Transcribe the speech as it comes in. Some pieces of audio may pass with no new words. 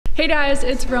Hey guys,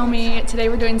 it's Romy. Today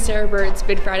we're doing Sarah Burt's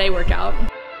Bid Friday workout.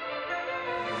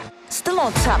 Still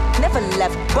on top, never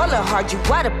left, ballin' hard, you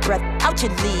out of breath, out your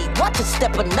league, watch it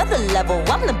step another level,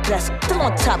 I'm the best, still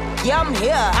on top, yeah I'm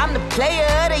here, I'm the player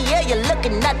of the year, you're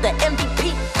looking at the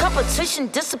MVP, competition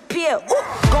disappear, ooh,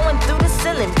 going through the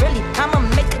ceiling, really, I'ma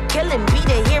make a killing, be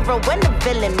the hero and the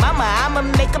villain, mama, I'ma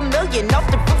make a million, off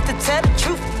the roof to tell the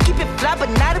truth, keep it fly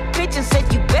but not a pigeon,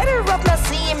 said you better off not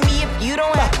seeing me if you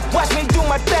don't have, watch me do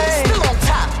my thing, still on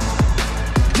top,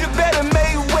 you better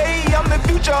make way, I'm the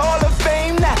future Hall of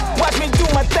Fame now. Watch me do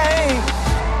my thing.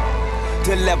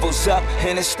 The level's up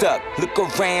and it's stuck. Look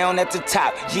around at the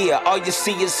top. Yeah, all you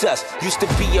see is us. Used to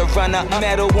be a runner,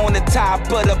 medal on the top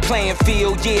of the playing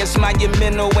field. Yeah, it's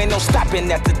monumental. Ain't no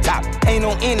stopping at the top. Ain't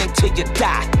no end until you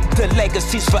die. The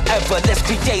legacy's forever. Let's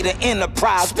create an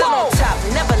enterprise. Still on top,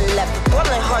 never left.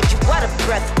 Ballin' hard, you out of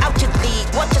breath. Out your league,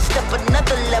 watch you step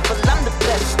another level. I'm the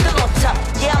best. Still on top,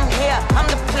 yeah I'm here. I'm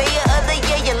the player of the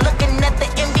year. You're looking at the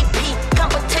MVP.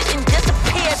 Competition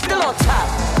disappears. Still on top.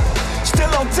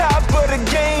 Still on top of the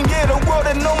game, yeah, the world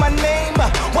to know my name.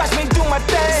 Watch me do my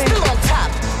thing. Still on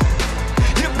top.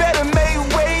 You better make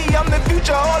way, I'm the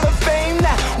future Hall of Fame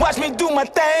now. Watch me do my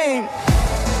thing.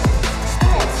 Still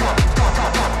on top.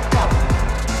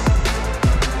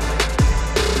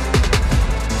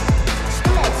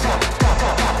 Still on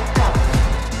top.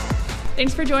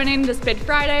 Thanks for joining this Bid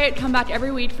Friday. Come back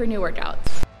every week for new workouts.